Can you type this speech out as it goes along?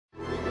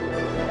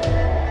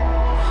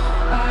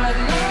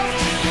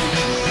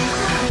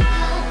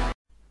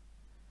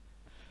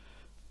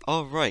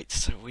Alright,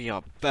 so we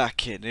are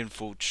back in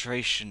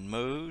infiltration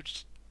mode.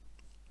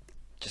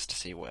 Just to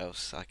see what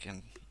else I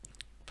can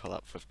pull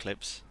up with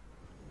clips.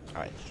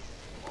 Alright,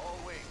 All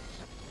wings.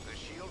 The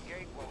shield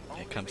gate will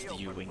here only comes be the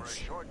open U-wings.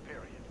 for a short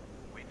period.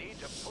 We need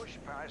to push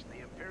past the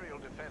Imperial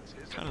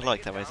defenses. Kind of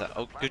like that way. It's like,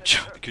 oh,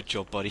 good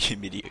job, buddy.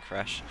 Immediate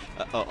crash.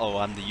 Oh,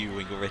 I'm the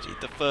U-wing already.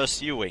 The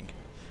first U-wing.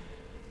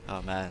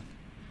 Oh man,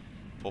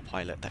 poor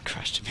pilot that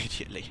crashed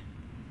immediately.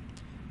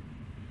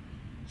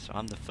 So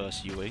I'm the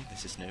first U-wing.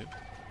 This is new.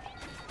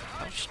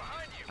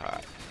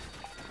 Alright.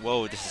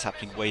 Whoa, this is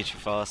happening way too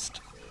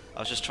fast. I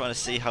was just trying to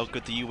see how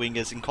good the U-wing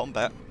is in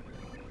combat.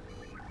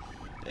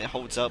 It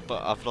holds up,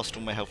 but I've lost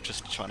all my health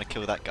just trying to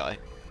kill that guy.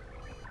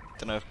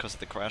 Don't know if because of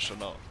the crash or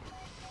not.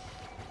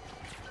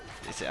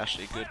 Is it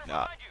actually good?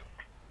 Nah.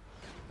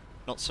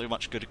 Not so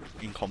much good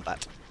in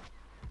combat.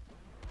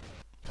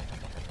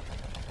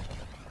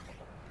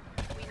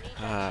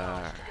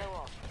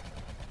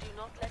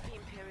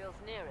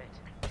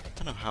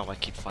 Don't know how I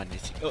keep finding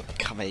it. Oh,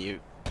 come here, you.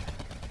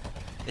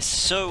 It's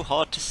so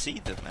hard to see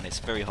them, and it's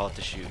very hard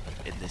to shoot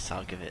in this,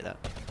 I'll give it that.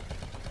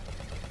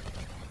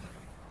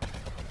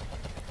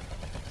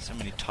 So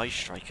many TIE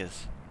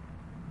strikers.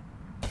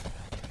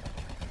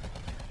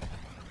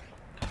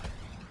 God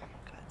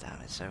damn,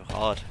 it's so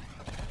hard.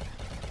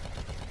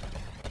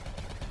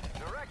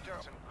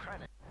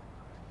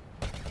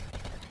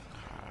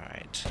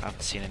 Alright, I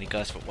haven't seen any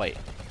guys, but wait.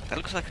 That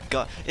looks like a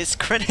guy. It's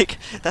Krennic!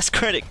 That's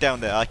Krennic down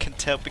there. I can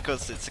tell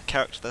because it's a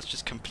character that's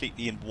just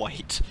completely in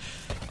white.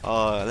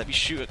 Let me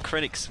shoot at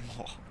Krennic some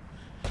more.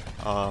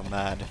 Oh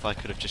man, if I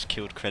could have just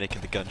killed Krennic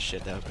in the gun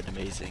shed, that would have been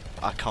amazing.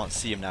 I can't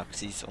see him now because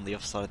he's on the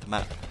other side of the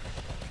map.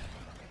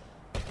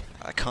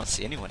 I can't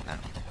see anyone now.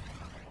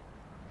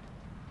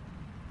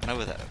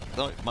 Over there,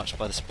 not much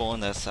by the spawn,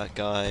 there's that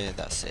guy,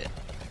 that's it.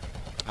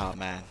 Oh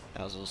man,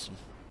 that was awesome.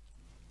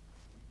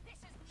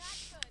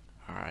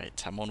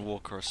 Alright, I'm on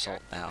Walker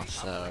Assault now,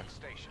 so...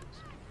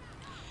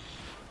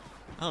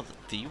 Oh,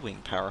 the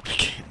U-wing power up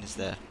again is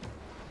there.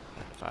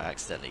 If I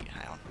accidentally...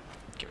 hang on,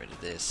 get rid of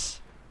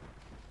this.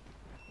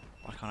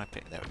 Why can't I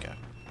pick... there we go.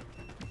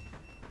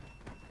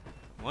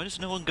 Why does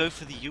no one go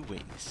for the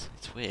U-wings?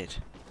 It's weird.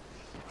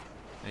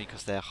 Maybe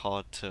because they're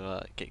hard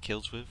to get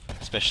kills with.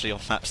 Especially on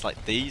maps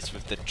like these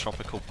with the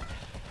tropical...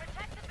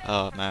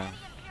 Oh man.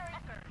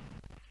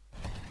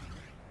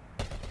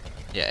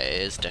 Yeah,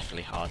 it is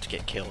definitely hard to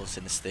get kills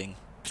in this thing,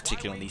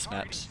 particularly on these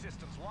maps.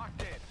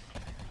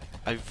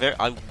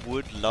 I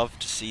would love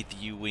to see the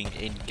U-wing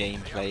in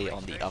gameplay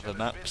on the other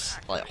maps,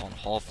 like on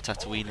Hoth,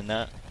 Tatooine and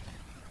that.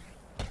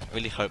 I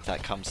really hope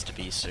that comes to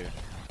be soon.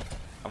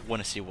 I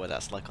want to see what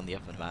that's like on the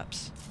other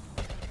maps,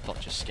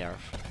 not just Scarif.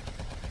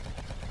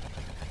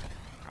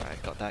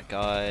 Alright, got that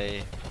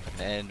guy.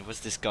 And what's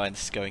this guy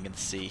that's going in the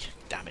sea?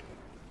 Damn it.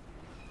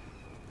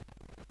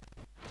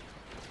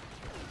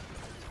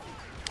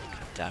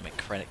 Damn it,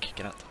 Krennic,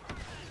 get out.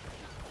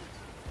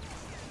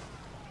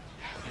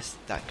 Where's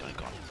that guy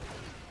gone?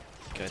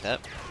 Go there.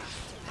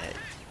 There.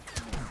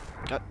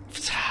 Go.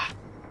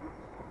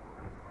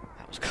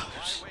 That was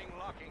close.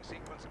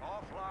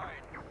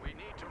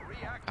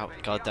 Oh,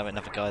 god damn it,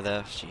 another guy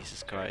there.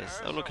 Jesus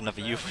Christ. Oh, look, another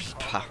U-wing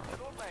power.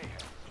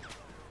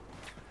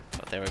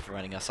 God, they're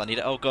overrunning us. I need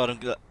it. Oh god,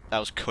 that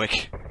was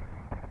quick.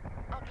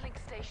 Uplink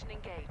station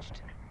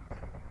engaged.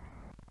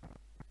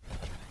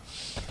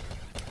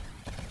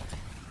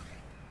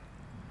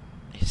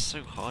 It's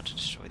so hard to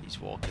destroy these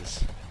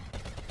walkers.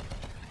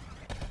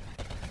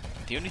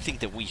 The only thing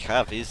that we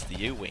have is the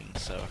U-wing,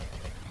 so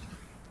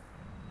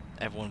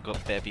everyone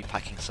better be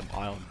packing some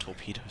ion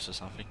torpedoes or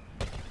something.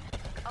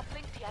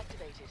 Uplink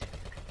deactivated.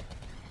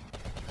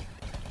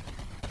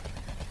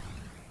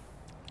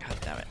 God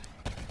damn it.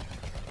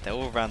 They're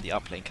all around the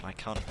uplink and I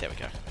can't... there we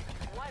go.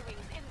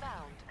 Y-wings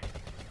inbound.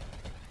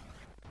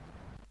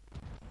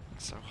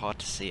 It's so hard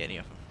to see any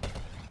of them.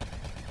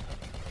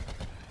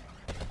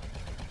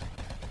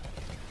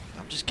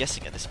 I'm just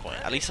guessing at this point.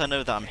 At least I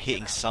know that I'm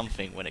hitting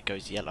something when it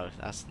goes yellow.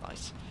 That's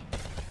nice.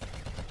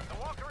 The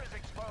walker is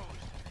exposed.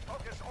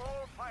 Focus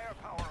all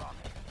firepower on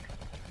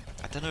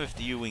it. I don't know if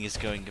the U-wing is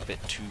going a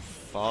bit too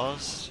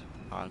fast.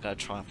 I'm gonna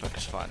try and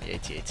focus fire on the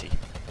AT-AT.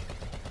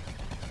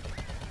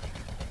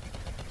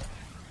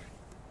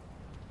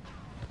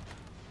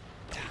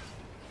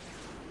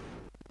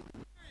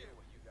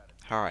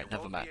 Alright,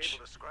 another match.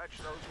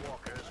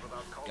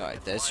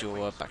 Alright, there's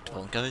your back to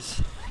one,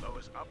 guys.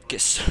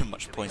 Get so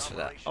much points for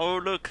that. Oh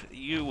look,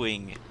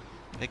 U-wing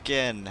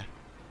again.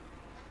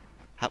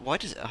 Why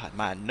does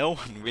man? No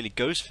one really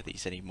goes for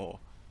these anymore.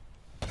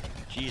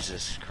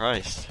 Jesus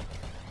Christ.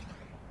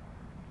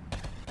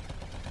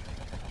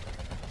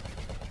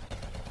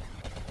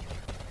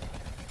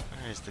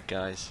 Where is the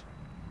guys?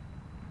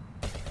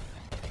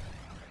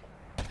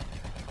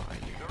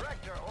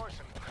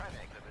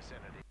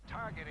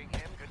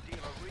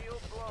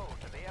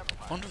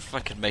 I wonder if I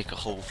could make a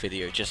whole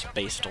video just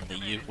based on the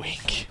U-wing.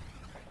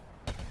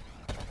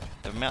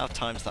 The amount of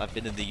times that I've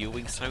been in the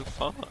U-wing so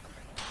far?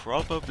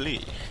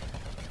 Probably.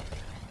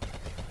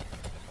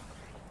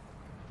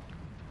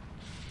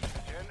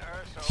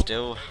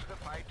 still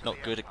not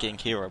good at getting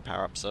hero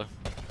power-ups, so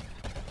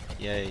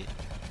yay.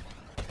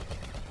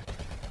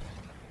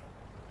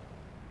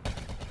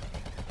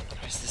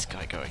 Where's this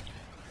guy going?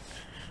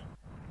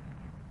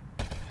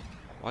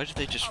 Why did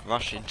they just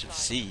rush into the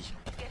sea?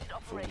 Get it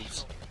operational.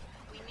 Fools.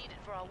 We need it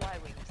for our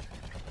Y-wings.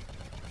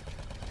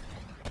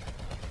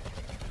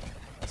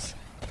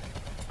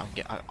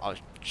 I'm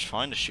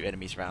trying to shoot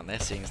enemies around there,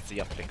 seeing as the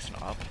uplink's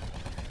not up.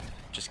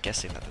 Just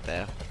guessing that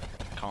they're there.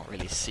 Can't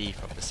really see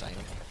from this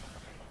angle.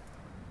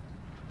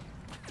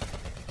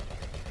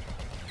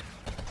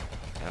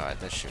 Alright,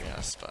 they're shooting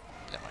us, but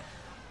never mind.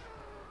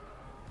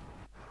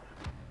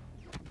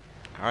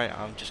 Alright,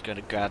 I'm just going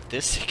to grab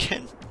this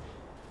again.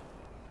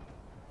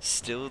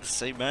 Still the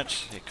same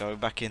match. They're going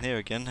back in here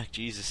again.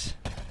 Jesus.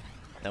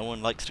 No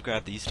one likes to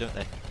grab these, don't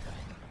they?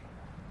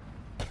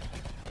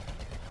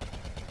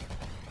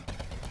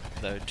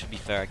 Though, to be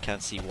fair, I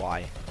can't see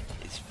why.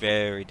 It's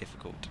very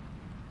difficult.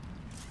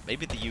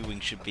 Maybe the U-wing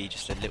should be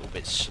just a little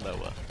bit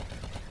slower.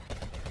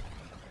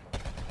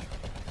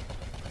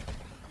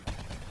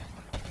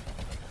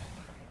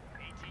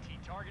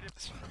 ATT targeted.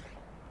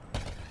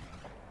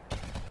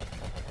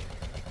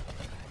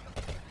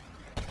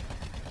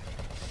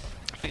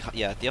 I think,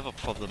 yeah, the other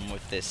problem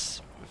with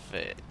this,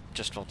 with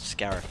just on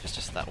Scarif, is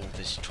just that all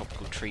these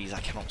tropical trees, I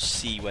cannot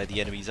see where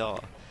the enemies are.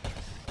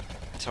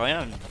 So I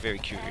am very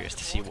curious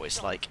to see what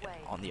it's like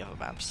on the other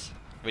maps.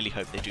 Really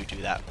hope they do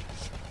that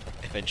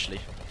eventually.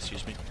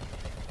 Excuse me.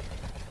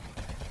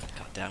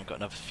 God damn, got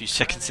another few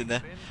seconds in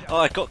there. Oh,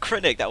 I got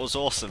Krennic. That was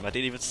awesome. I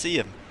didn't even see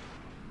him.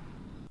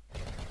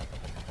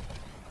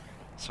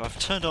 So I've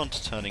turned on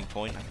to turning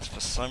point, and for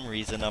some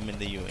reason I'm in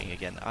the U-wing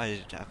again.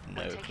 I have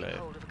no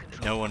clue.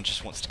 No one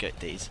just wants to get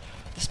these.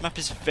 This map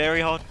is very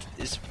hard.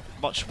 Is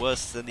much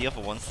worse than the other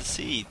ones to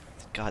see.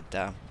 God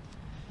damn.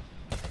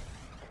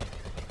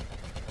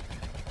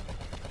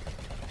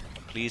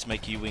 Please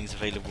make U-wings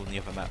available in the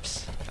other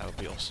maps. That would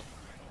be awesome.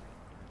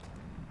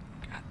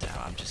 God damn,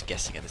 I'm just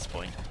guessing at this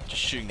point.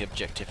 Just shooting the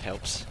objective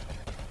helps.